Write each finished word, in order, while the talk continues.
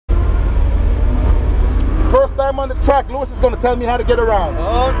I'm on the track, Lewis is going to tell me how to get around.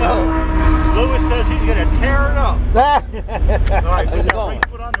 Oh no. Lewis says he's going to tear it up. All right, put that right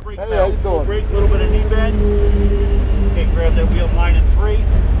foot on the brake pedal. How you doing? Brake, a little bit of knee bend. Okay, grab that wheel line in 3.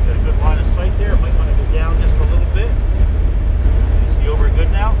 Got a good line of sight there. Might want to go down just a little bit. You see over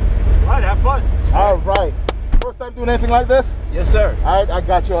good now? All right, have fun. All right. First time doing anything like this? Yes, sir. All right, I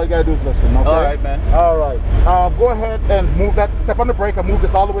got you. All you gotta do is listen. Okay? All right, man. All right. Go ahead and move that. Step on the brake and move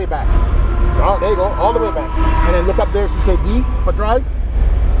this all the way back. All right, there you go. All the way back. And then look up there. She say D for drive.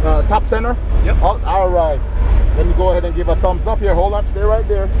 Top center. Yep. All right. Then you go ahead and give a thumbs up here. Hold on. Stay right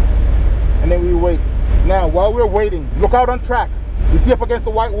there. And then we wait. Now, while we're waiting, look out on track. You see up against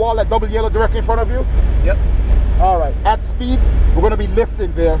the white wall, that double yellow directly in front of you? Yep. All right. At speed, we're gonna be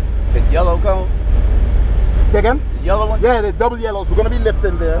lifting there. The yellow cone. Say again? The yellow one? Yeah, the double yellows. We're gonna be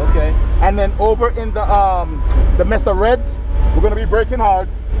lifting there. Okay. And then over in the mess of reds, we're gonna be braking hard.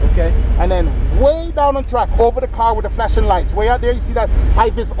 Okay. And then way down on track, over the car with the flashing lights. Way out there, you see that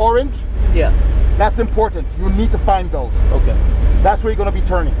high-vis orange? Yeah. That's important. You need to find those. Okay. That's where you're gonna be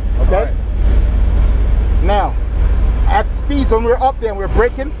turning. Okay. All right. Now, at speeds when we're up there and we're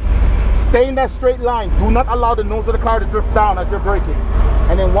braking, stay in that straight line. Do not allow the nose of the car to drift down as you're braking.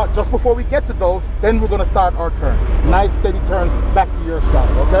 And then just before we get to those, then we're gonna start our turn. Nice steady turn back to your side,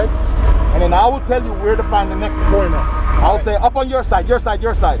 okay? And then I will tell you where to find the next corner. I'll say up on your side, your side,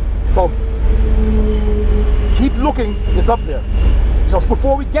 your side. So keep looking, it's up there. Just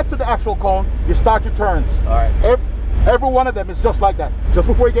before we get to the actual cone, you start your turns. All right. Every one of them is just like that. Just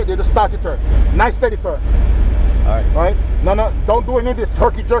before you get there, just start your turn. Nice steady turn. All right. All right? No, don't do any of this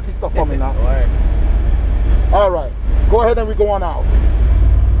herky-jerky stuff for me now. All right. All right. Go ahead and we go on out.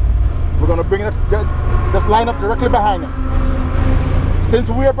 We're going to bring it, just line up directly behind him. Since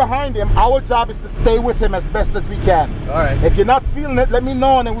we're behind him, our job is to stay with him as best as we can. All right. If you're not feeling it, let me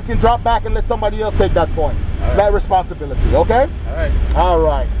know, and then we can drop back and let somebody else take that point. That responsibility, okay? All right. All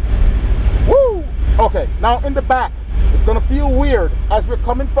right. Woo! Okay, now in the back, it's gonna feel weird as we're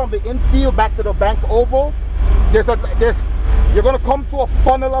coming from the infield back to the banked oval. You're gonna come to a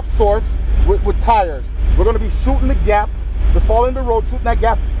funnel of sorts with tires. We're gonna be shooting the gap, just following the road, shooting that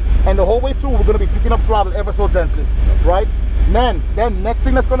gap, and the whole way through we're gonna be picking up throttle ever so gently, right? Then next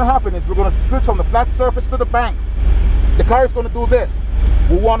thing that's gonna happen is we're gonna switch from the flat surface to the bank. The car is gonna do this.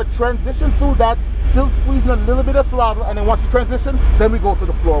 We want to transition through that, still squeezing a little bit of throttle, and then once you transition, then we go to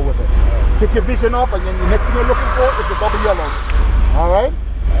the floor with it. Pick your vision up, and then the next thing you're looking for is the double yellow. All right?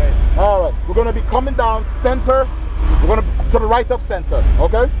 All right. We're going to be coming down center. We're going to the right of center,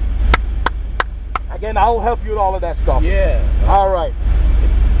 okay? Again, I'll help you with all of that stuff. Yeah. All right.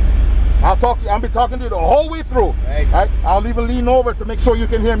 I'll be talking to you the whole way through. All right? I'll even lean over to make sure you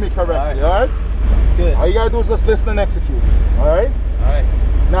can hear me correctly, all right? Good. All you got to do is just listen and execute, all right? All right.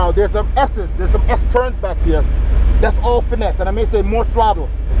 Now, there's some S's, there's some S turns back here. That's all finesse, and I may say more throttle,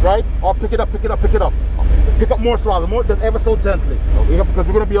 right? Or pick it up, pick it up, pick it up. Pick up more throttle, more, just ever so gently, because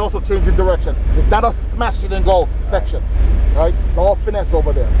we're going to be also changing direction. It's not a smash it and go section, right? It's all finesse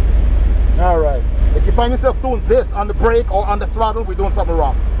over there. All right. If you find yourself doing this on the brake or on the throttle, we're doing something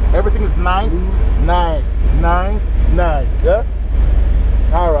wrong. Everything is nice, nice, nice, nice, yeah?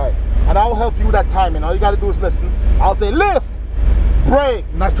 All right. And I'll help you with that timing. All you got to do is listen. I'll say lift, brake,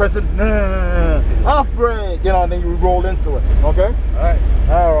 not pressing, off brake, you know, and then you roll into it, okay? All right.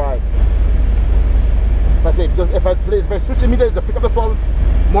 All right. If I switch immediately to pick up the throttle,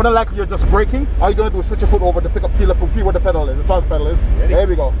 more than likely you're just braking. All you're gonna do is switch your foot over to pick up, feel where the pedal is, the throttle pedal is. Ready? There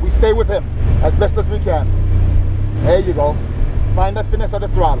we go. We stay with him as best as we can. There you go. Find that finesse of the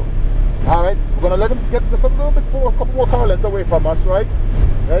throttle. All right. We're gonna let him get just a little bit a couple more car lengths away from us, right?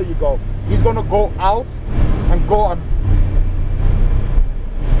 There you go. He's gonna go out and go on.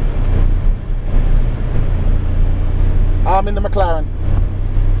 I'm in the McLaren.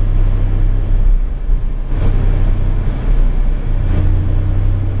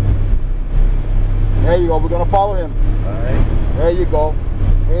 There you go. We're gonna follow him. All right. There you go.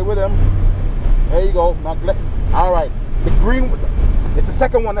 Stay with him. There you go. Now, all right. The green. It's the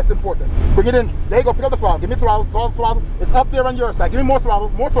second one that's important. Bring it in. There you go. Pick up the throttle. Give me throttle. Throttle. It's up there on your side. Give me more throttle.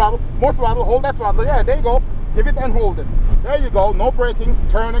 More throttle. More throttle. Hold that throttle. Yeah. There you go. Give it and hold it. There you go. No braking.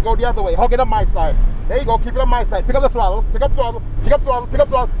 Turn and go the other way. Hug it on my side. There you go. Keep it on my side. Pick up the throttle. Pick up throttle. Pick up throttle. Pick up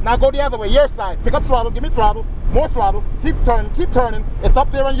throttle. Now go the other way. Your side. Pick up throttle. Give me throttle. More throttle. Keep turning. Keep turning. It's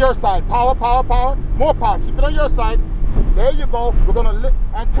up there on your side. Power, power, power. More power. Keep it on your side. There you go. We're gonna lift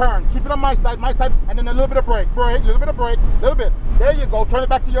and turn. Keep it on my side, and then a little bit of brake. Brake. Little bit of brake. Little bit. There you go. Turn it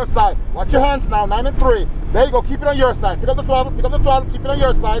back to your side. Watch your hands now. 9 and 3. There you go. Keep it on your side. Pick up the throttle. Pick up the throttle. Keep it on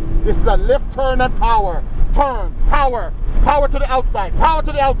your side. This is a lift, turn, and power. Turn. Power. Power to the outside. Power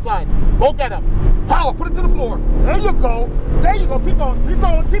to the outside. Go get him. Power, put it to the floor. There you go. There you go. Keep going, keep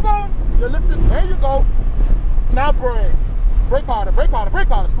going, keep going. You're lifted. There you go. Now brake. Brake harder, brake harder, brake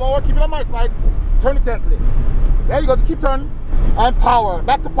harder. Slower, keep it on my side. Turn it gently. There you go, just keep turning. And power,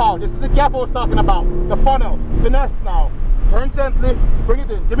 back to power. This is the gap I was talking about. The funnel, finesse now. Turn gently, bring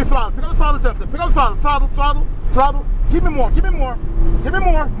it in. Give me throttle, pick up the throttle gently. Pick up the throttle, throttle, throttle, throttle. Give me more, give me more. Give me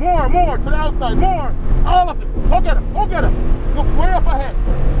more, more, to the outside, more. All of it, go get him, go get him. Look way up ahead,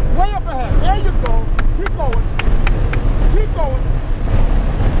 way up ahead. There you go, keep going, keep going.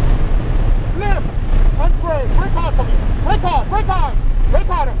 Lift and brake, brake hard for me. Brake hard, brake hard, brake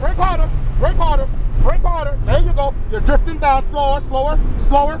harder, brake harder, brake harder. Brake harder. There you go. You're drifting down. Slower, slower,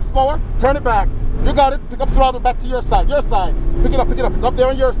 slower, slower. Turn it back. You got it. Pick up throttle back to your side. Your side. Pick it up, pick it up. It's up there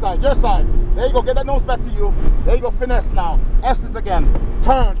on your side. Your side. There you go. Get that nose back to you. There you go. Finesse now. S's again.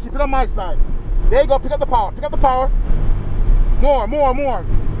 Turn. Keep it on my side. There you go. Pick up the power. Pick up the power. More, more, more.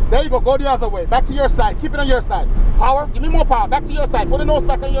 There you go. Go the other way. Back to your side. Keep it on your side. Power. Give me more power. Back to your side. Put the nose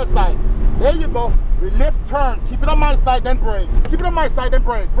back on your side. There you go. We lift, turn. Keep it on my side, then brake. Keep it on my side, then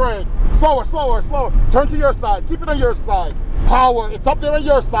brake. Brake. Slower, slower, slower. Turn to your side. Keep it on your side. Power. It's up there on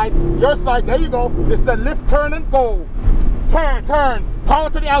your side. Your side. There you go. This is a lift, turn, and go. Turn, turn.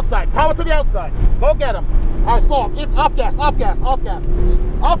 Power to the outside. Power to the outside. Go get him. All right, slow. Off gas, off gas, off gas.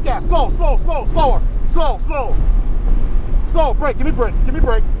 Off gas. Slow, slow, slow, slower. Slow, slow. Slow. Brake. Give me brake. Give me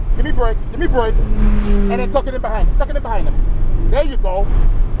brake. Give me brake. Give me brake. And then tuck it in behind him. Tuck it in behind him. There you go.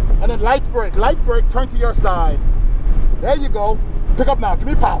 And then light brake, turn to your side. There you go. Pick up now. Give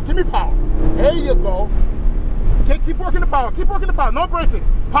me power. Give me power. There you go. Keep working the power. Keep working the power. No braking.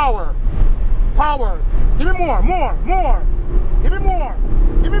 Power. Power. Give me more. More. More. Give me more.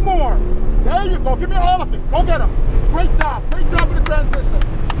 Give me more. There you go. Give me all of it. Go get him. Great job. Great job with the transition.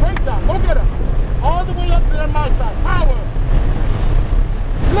 Great job. Go get him. All the way up there on my side. Power.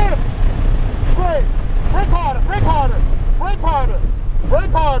 Lift. Brake. Brake harder. Brake harder. Brake harder.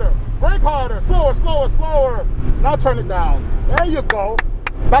 Brake harder, brake harder, slower, slower, slower. Now turn it down. There you go.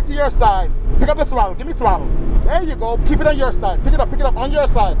 Back to your side. Pick up the throttle. Give me throttle. There you go. Keep it on your side. Pick it up on your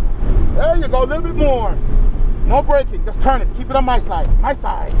side. There you go. A little bit more. No braking. Just turn it. Keep it on my side. My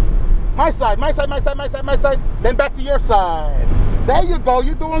side. My side. My side. My side. My side. My side. Then back to your side. There you go.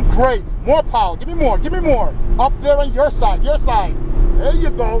 You're doing great. More power. Give me more. Give me more. Up there on your side. Your side. There you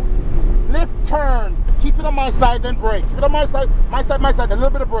go. Lift, turn. Keep it on my side, then brake. Keep it on my side, my side, my side. A little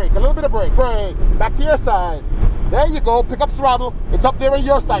bit of brake, a little bit of brake. Brake. Back to your side. There you go. Pick up throttle. It's up there on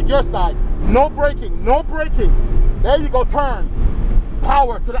your side, your side. No braking, no braking. There you go. Turn.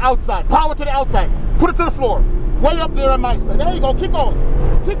 Power to the outside. Power to the outside. Put it to the floor. Way up there on my side. There you go. Keep going.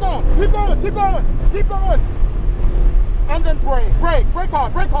 Keep going. Keep going. Keep going. Keep going. And then brake. Brake. Brake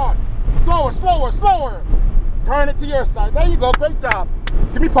hard. Brake hard. Slower, slower, slower. Turn it to your side. There you go. Great job.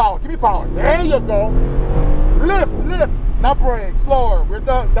 Give me power. Give me power. There you go. Lift, lift. Now brake. Slower. We're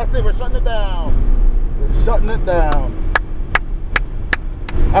done. That's it. We're shutting it down. We're shutting it down.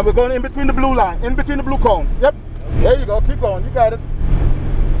 And we're going in between the blue line. In between the blue cones. Yep. There you go. Keep going. You got it.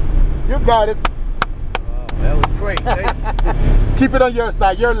 You got it. Wow, that was great. Keep it on your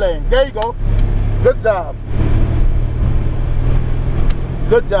side. Your lane. There you go. Good job.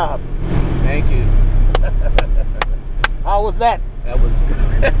 Good job. Thank you. How was that? That was good.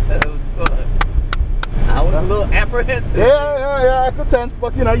 That was fun. I was a little apprehensive. Yeah, it's a tense,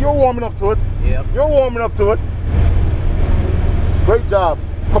 but you know, you're warming up to it. Yep. You're warming up to it. Great job.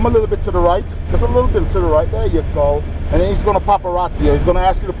 Come a little bit to the right. Just a little bit to the right. There you go. And then he's going to paparazzi you. He's going to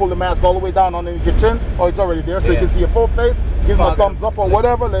ask you to pull the mask all the way down underneath your chin. Oh, it's already there, so you can see your full face. Give him a thumbs up or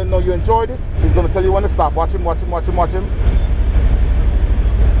whatever. Let him know you enjoyed it. He's going to tell you when to stop. Watch him, watch him, watch him, watch him.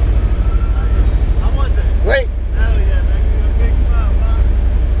 How was it? Great. Hell yeah, man. You got a big smile, man.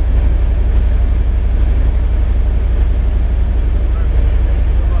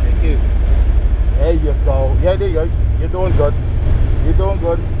 Thank you. There you go. Yeah, there you go. You're doing good. You're doing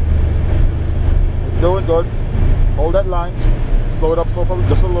good. You're doing good. Hold that line. Slow it up, slow it up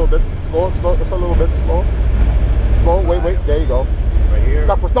just a little bit. Slow, slow, just a little bit. Slow. Slow. Wait, wait. There you go. Right here.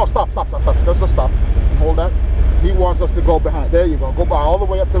 Stop. No, stop, stop, stop, stop. Just stop. Hold that. He wants us to go behind. There you go. Go by all the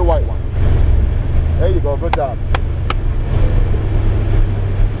way up to the white one. There you go. Good job.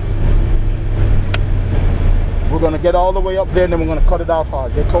 We're going to get all the way up there and then we're going to cut it out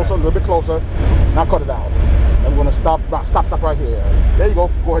hard. Get closer, a little bit closer. Now cut it out. And we're going to stop right here. There you go.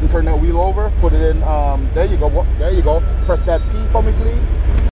 Go ahead and turn that wheel over. Put it in. There you go. There you go. Press that P for me, please.